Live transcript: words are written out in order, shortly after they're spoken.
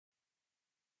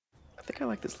I think I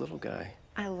like this little guy.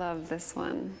 I love this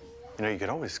one. You know, you could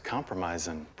always compromise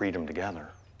and breed them together.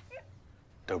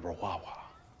 Doberman.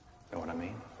 Know what I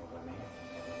mean?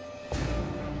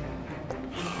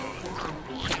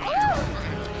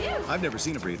 I've never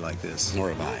seen a breed like this.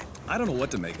 Nor have I. I don't know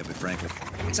what to make of it, frankly.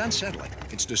 It's unsettling.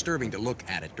 It's disturbing to look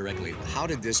at it directly. How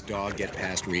did this dog get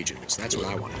past regions? That's what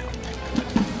I want to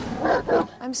know.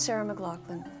 I'm Sarah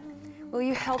McLaughlin. Will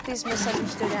you help these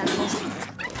misunderstood animals?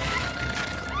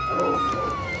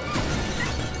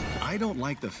 I don't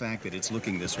like the fact that it's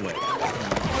looking this way. All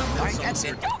right, that's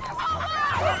it.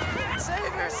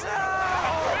 Save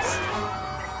yourselves!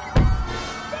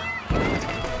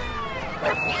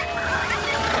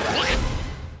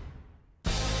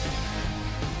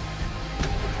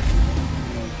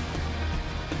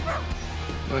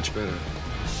 Much better.